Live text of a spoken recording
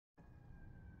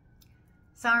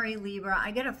Sorry, Libra. I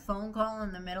get a phone call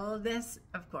in the middle of this.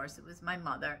 Of course, it was my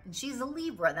mother, and she's a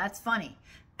Libra. That's funny.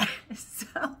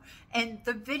 And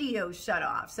the video shut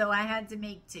off, so I had to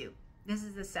make two. This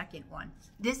is the second one.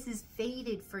 This is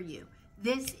fated for you.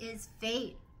 This is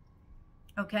fate.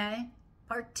 Okay?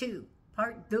 Part two.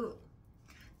 Part two.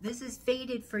 This is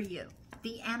fated for you.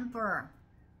 The Emperor.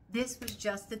 This was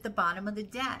just at the bottom of the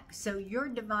deck. So your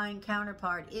divine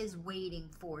counterpart is waiting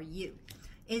for you.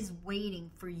 Is waiting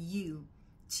for you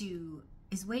to,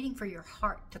 is waiting for your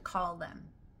heart to call them.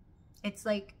 It's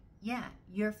like, yeah,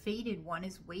 your fated one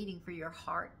is waiting for your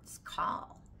heart's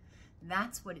call.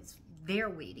 That's what they're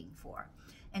waiting for.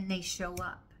 And they show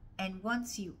up. And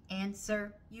once you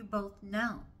answer, you both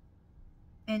know.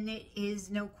 And it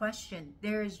is no question.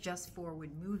 There is just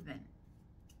forward movement,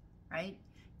 right?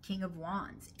 King of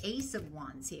Wands, Ace of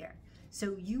Wands here.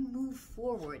 So you move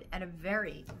forward at a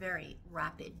very, very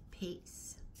rapid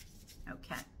pace.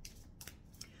 Okay.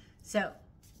 So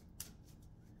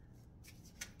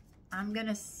I'm going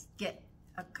to get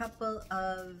a couple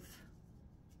of,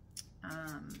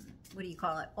 what do you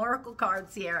call it? Oracle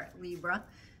cards here, Libra,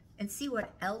 and see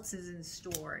what else is in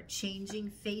store. Changing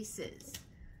faces,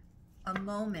 a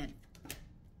moment,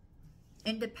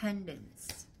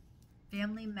 independence,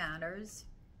 family matters,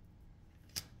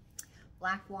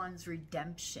 Black Wands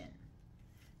redemption.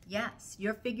 Yes,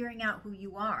 you're figuring out who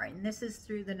you are, and this is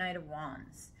through the Knight of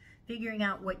Wands. Figuring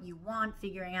out what you want,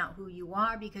 figuring out who you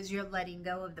are, because you're letting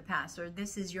go of the past, or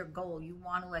this is your goal. You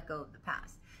want to let go of the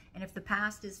past. And if the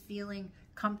past is feeling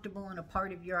comfortable and a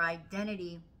part of your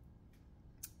identity,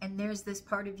 and there's this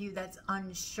part of you that's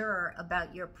unsure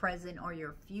about your present or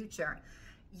your future,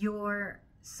 you're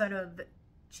sort of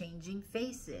changing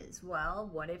faces. Well,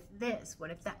 what if this?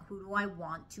 What if that? Who do I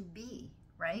want to be,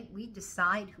 right? We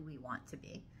decide who we want to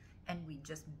be, and we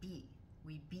just be.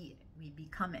 We be it. We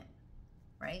become it,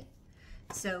 right?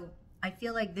 So I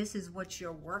feel like this is what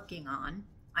you're working on.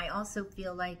 I also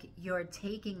feel like you're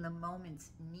taking the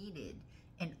moments needed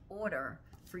in order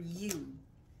for you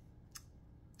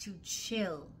to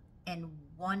chill and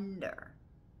wonder,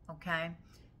 okay?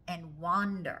 And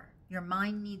wander. Your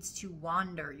mind needs to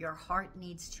wander. Your heart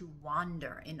needs to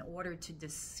wander in order to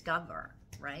discover,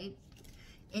 right?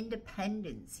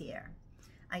 Independence here.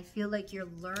 I feel like you're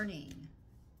learning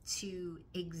to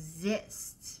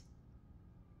exist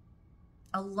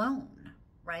alone,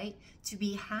 right? To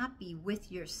be happy with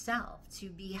yourself, to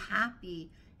be happy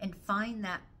and find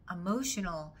that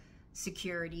emotional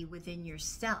security within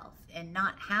yourself and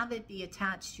not have it be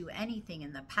attached to anything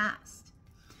in the past.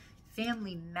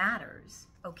 Family matters,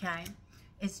 okay,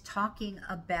 is talking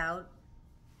about,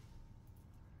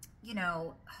 you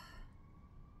know,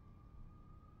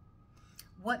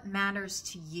 what matters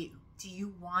to you. Do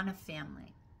you want a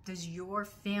family? Does your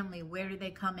family, where do they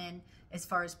come in as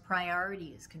far as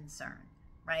priority is concerned,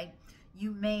 right?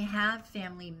 You may have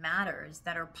family matters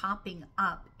that are popping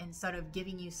up and sort of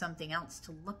giving you something else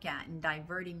to look at and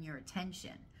diverting your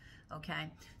attention, okay?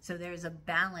 So there's a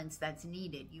balance that's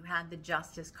needed. You had the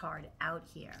Justice card out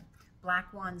here.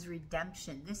 Black Wands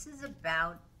redemption. This is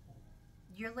about,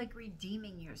 you're like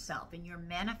redeeming yourself and you're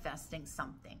manifesting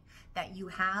something that you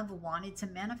have wanted to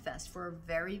manifest for a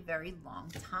very, very long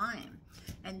time.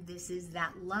 And this is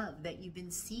that love that you've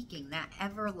been seeking, that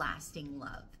everlasting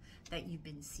love that you've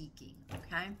been seeking,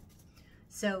 okay?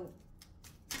 So,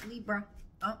 Libra,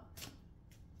 oh,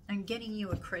 I'm getting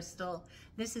you a crystal.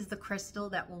 This is the crystal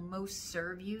that will most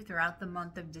serve you throughout the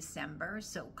month of December.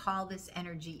 So call this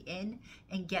energy in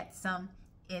and get some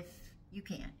if you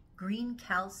can. Green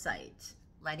calcite,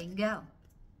 letting go.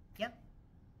 Yep,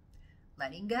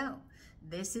 letting go.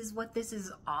 This is what this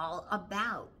is all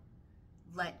about.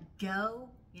 Let go.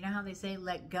 You know how they say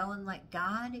let go and let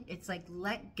God? It's like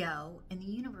let go, and the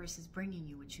universe is bringing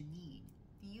you what you need.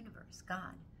 The universe,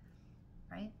 God,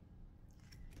 right?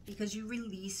 Because you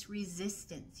release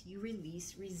resistance. You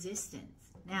release resistance.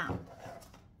 Now,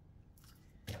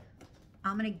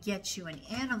 I'm going to get you an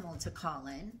animal to call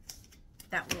in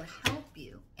that will help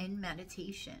you in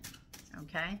meditation,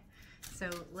 okay? So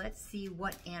let's see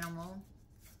what animal.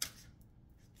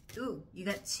 Ooh, you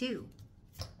got two.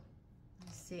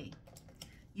 Let's see.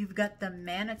 You've got the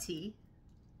manatee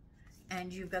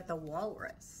and you've got the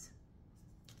walrus.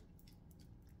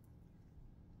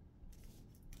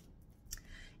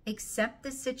 Accept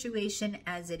the situation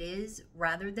as it is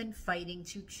rather than fighting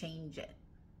to change it.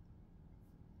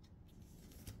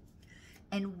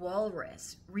 And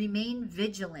walrus, remain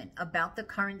vigilant about the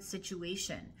current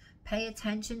situation. Pay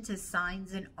attention to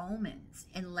signs and omens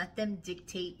and let them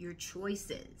dictate your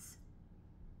choices.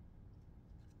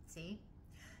 See?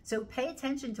 So pay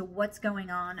attention to what's going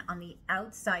on the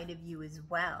outside of you as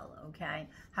well, okay?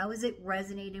 How is it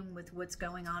resonating with what's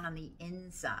going on the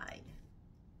inside?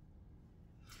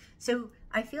 So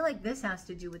I feel like this has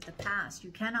to do with the past.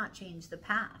 You cannot change the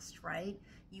past, right?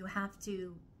 You have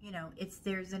to, you know,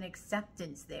 there's an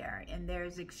acceptance there, and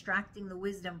there's extracting the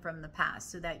wisdom from the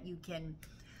past so that you can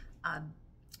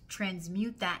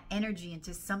transmute that energy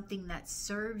into something that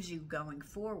serves you going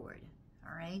forward,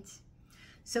 all right?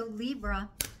 So Libra,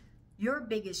 your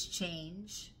biggest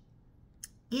change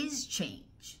is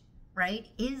change, right?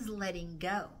 Is letting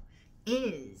go,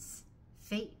 is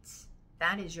fate.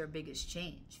 That is your biggest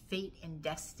change. Fate and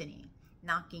destiny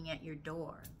knocking at your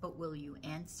door. But will you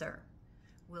answer?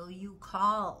 Will you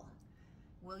call?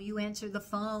 Will you answer the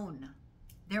phone?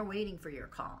 They're waiting for your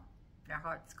call, their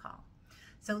heart's call.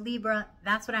 So Libra,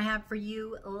 that's what I have for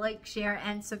you. Like, share,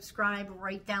 and subscribe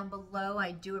right down below.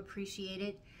 I do appreciate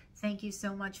it. Thank you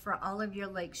so much for all of your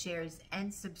likes, shares,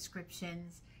 and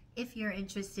subscriptions. If you're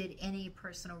interested in a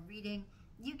personal reading,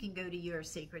 you can go to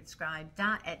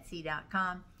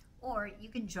yoursacredscribe.etsy.com, or you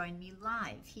can join me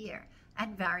live here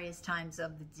at various times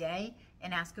of the day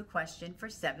and ask a question for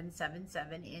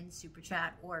 $777 in Super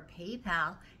Chat or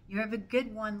PayPal. You have a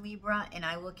good one, Libra, and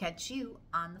I will catch you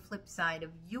on the flip side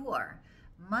of your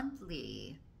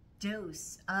monthly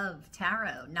dose of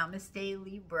tarot. Namaste,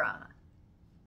 Libra.